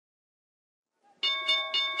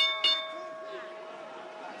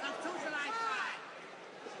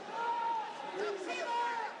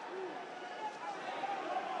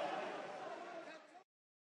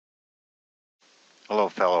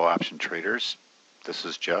fellow option traders. This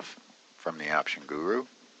is Jeff from the Option Guru,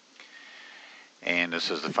 and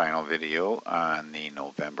this is the final video on the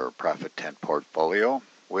November Profit Tent portfolio,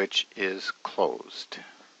 which is closed.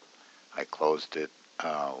 I closed it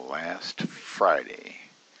last Friday,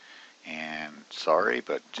 and sorry,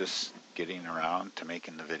 but just getting around to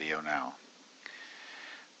making the video now.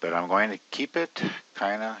 But I'm going to keep it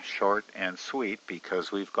kind of short and sweet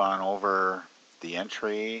because we've gone over the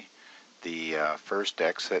entry, the first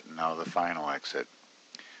exit, and now the final exit.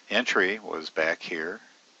 The entry was back here.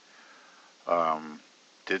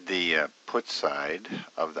 Did the put side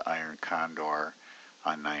of the Iron Condor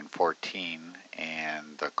on 9/14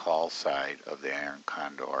 and the call side of the Iron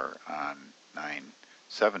Condor on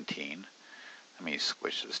 9/17. Let me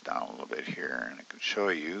squish this down a little bit here and I can show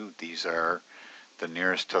you. These are the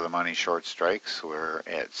nearest to the money short strikes. We're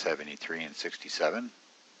at 73 and 67.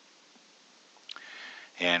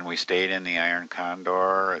 And we stayed in the Iron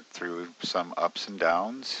Condor through some ups and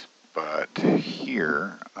downs. But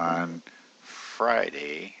here on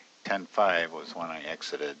Friday, 10/5 was when I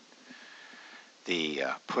exited the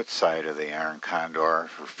put side of the Iron Condor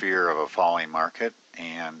for fear of a falling market.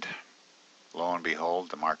 And lo and behold,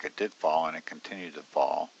 the market did fall and it continued to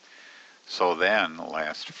fall. So then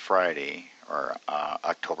last Friday, or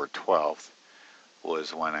October 12th,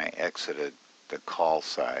 was when I exited the call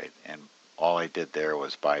side, and all I did there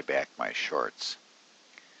was buy back my shorts.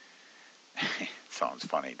 Sounds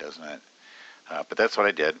funny, doesn't it? But that's what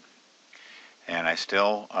I did, and I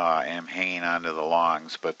still am hanging on to the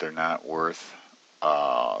longs, but they're not worth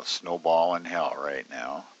snowball in hell right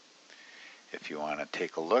now. If you want to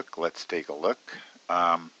take a look, let's take a look.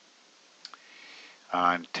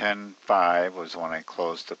 On 10/5 was when I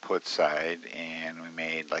closed the put side, and we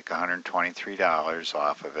made like $123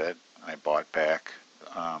 off of it. I bought back,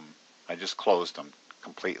 I just closed them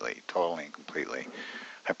completely, totally and completely.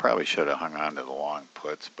 I probably should have hung on to the long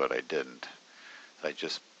puts, but I didn't.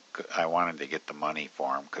 I wanted to get the money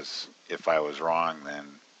for them, because if I was wrong,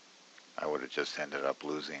 then I would have just ended up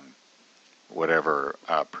losing whatever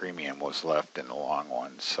premium was left in the long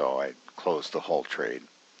one. So I closed the whole trade.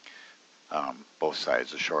 Both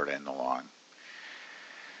sides, the short and the long.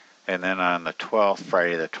 And then on the 12th,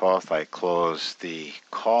 Friday the 12th, I closed the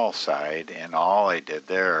call side, and all I did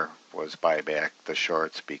there was buy back the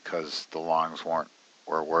shorts because the longs were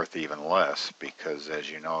worth even less, because as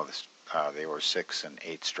you know, they were 6 and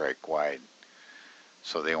 8 strike wide,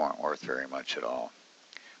 so they weren't worth very much at all.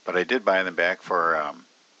 But I did buy them back for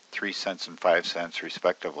 3 cents and 5 cents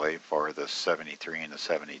respectively for the 73 and the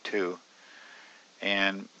 72.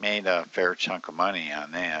 And made a fair chunk of money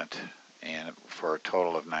on that, and for a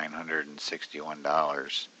total of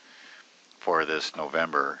 $961 for this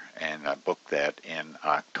November, and I booked that in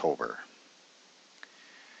October.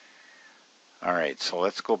 Alright, so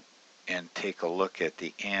let's go and take a look at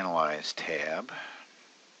the Analyze tab.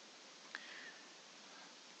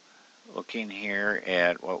 Looking here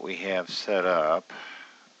at what we have set up,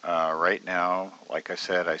 right now, like I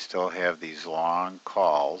said, I still have these long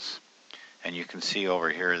calls. And you can see over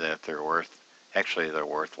here that they're worth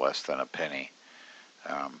less than a penny.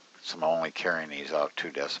 So I'm only carrying these out 2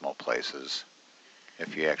 decimal places.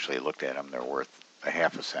 If you actually looked at them, they're worth a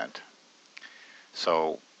half a cent.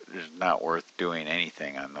 So it's not worth doing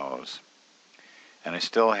anything on those. And I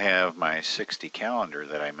still have my 60 calendar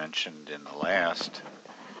that I mentioned in the last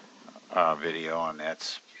video, and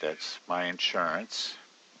that's my insurance.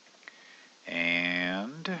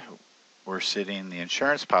 And we're sitting, the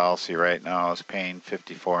insurance policy right now is paying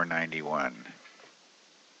 $54.91.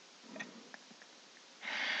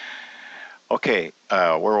 Okay,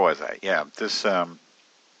 where was I? Yeah, this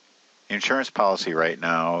insurance policy right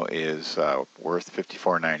now is worth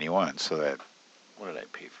 $54.91. So that, what did I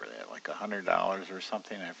pay for that? Like $100 or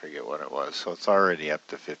something? I forget what it was. So it's already up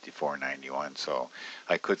to $54.91. So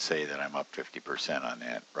I could say that I'm up 50% on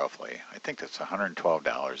that, roughly. I think that's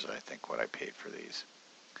 $112, I think, what I paid for these.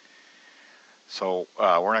 So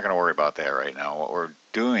we're not going to worry about that right now. What we're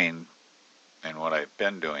doing, and what I've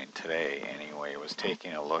been doing today anyway, was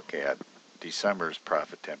taking a look at December's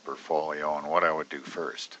Profit Tent portfolio and what I would do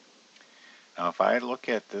first. Now if I look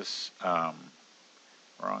at this,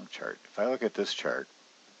 wrong chart, if I look at this chart,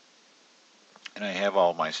 and I have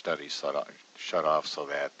all my studies shut off so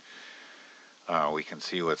that we can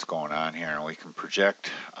see what's going on here and we can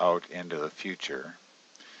project out into the future.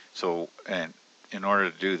 So, and in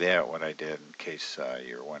order to do that, what I did, in case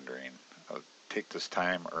you're wondering, I'll take this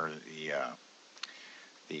time, or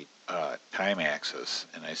the time axis,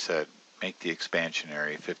 and I said make the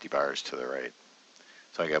expansionary 50 bars to the right.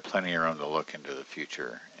 So I got plenty of room to look into the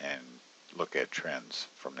future and look at trends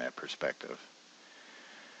from that perspective.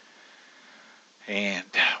 And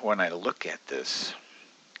when I look at this,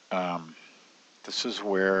 this is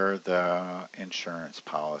where the insurance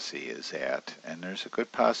policy is at, and there's a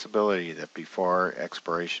good possibility that before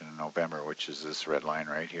expiration in November, which is this red line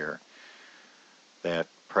right here, that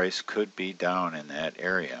price could be down in that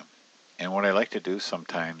area. And what I like to do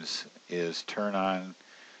sometimes is turn on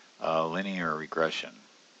linear regression.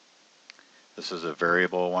 This is a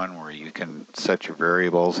variable one where you can set your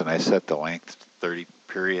variables, and I set the length 30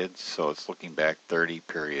 periods, so it's looking back 30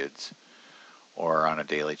 periods. Or on a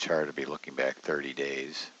daily chart, it'd be looking back 30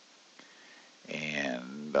 days.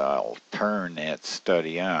 And I'll turn that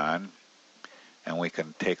study on, and we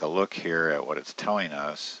can take a look here at what it's telling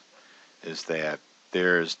us is that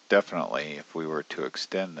there's definitely, if we were to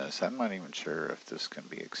extend this, I'm not even sure if this can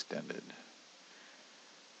be extended.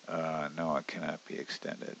 No, it cannot be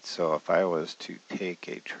extended. So if I was to take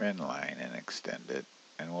a trend line and extend it,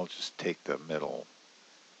 and we'll just take the middle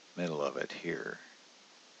of it here,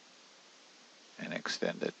 and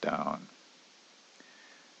extend it down.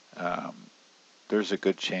 There's a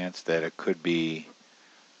good chance that it could be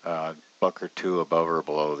a buck or two above or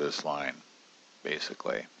below this line,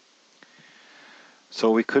 basically. So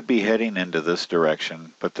we could be heading into this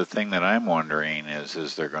direction, but the thing that I'm wondering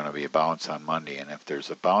is there going to be a bounce on Monday? And if there's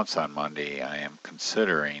a bounce on Monday, I am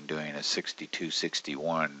considering doing a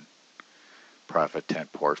 62-61 profit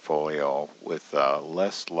tent portfolio with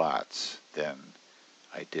less lots than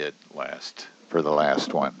I did for the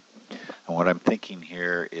last one. And what I'm thinking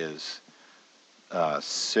here is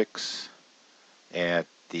 6 at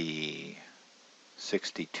the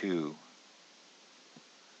 62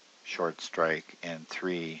 short strike and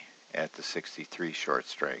 3 at the 63 short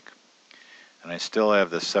strike. And I still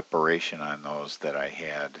have the separation on those that I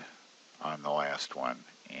had on the last one.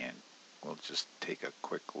 And we'll just take a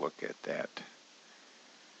quick look at that.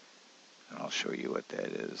 And I'll show you what that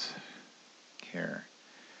is here.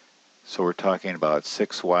 So we're talking about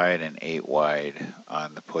 6 wide and 8 wide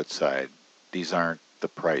on the put side. These aren't the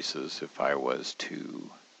prices. If I was to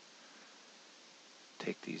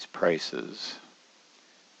take these prices,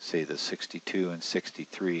 say the 62 and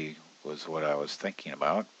 63 was what I was thinking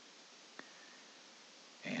about.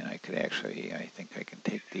 And I could actually, I think I can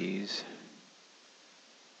take these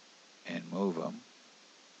and move them.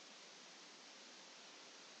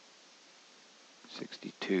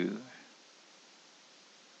 62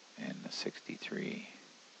 and the 63.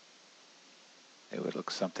 It would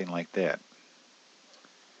look something like that.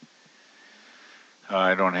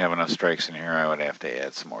 I don't have enough strikes in here. I would have to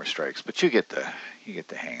add some more strikes, but you get the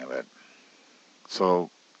hang of it. So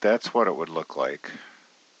that's what it would look like.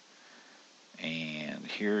 And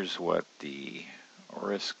here's what the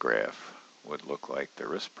risk graph would look like, the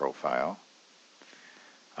risk profile.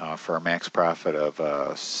 For a max profit of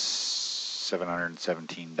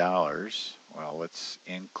 $717, well, let's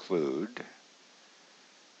include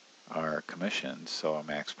our commissions, so a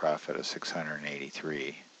max profit of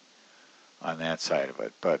 $683 on that side of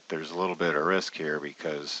it. But there's a little bit of risk here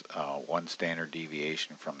because one standard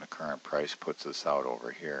deviation from the current price puts us out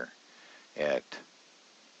over here at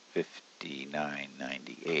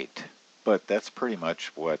 $59.98. But that's pretty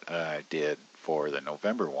much what I did for the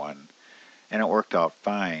November one, and it worked out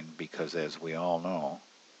fine because, as we all know,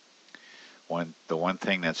 the one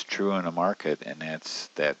thing that's true in a market, and that's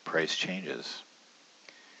that price changes.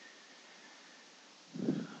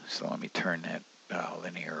 So let me turn that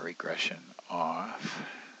linear regression off.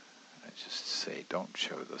 I just say don't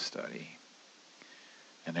show the study.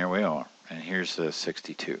 And there we are. And here's the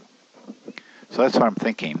 62. So that's what I'm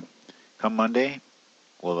thinking. Come Monday,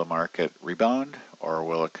 will the market rebound or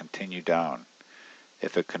will it continue down?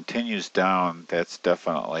 If it continues down, that's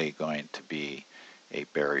definitely going to be a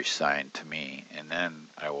bearish sign to me. And then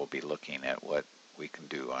I will be looking at what we can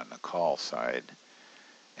do on the call side.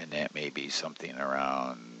 And that may be something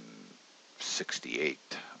around 68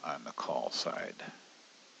 on the call side,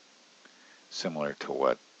 similar to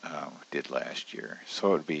what we did last year. So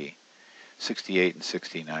it would be 68 and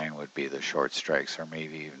 69 would be the short strikes, or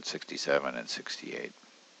maybe even 67 and 68.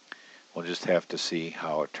 We'll just have to see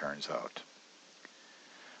how it turns out.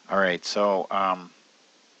 All right, so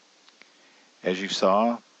as you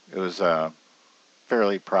saw, it was a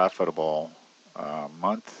fairly profitable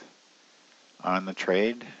month on the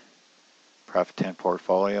trade. Profit 10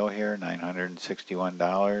 portfolio here,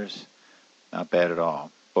 $961. Not bad at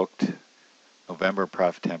all. Booked November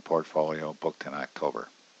profit 10 portfolio, booked in October.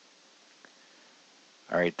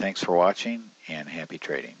 All right, thanks for watching and happy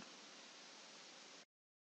trading.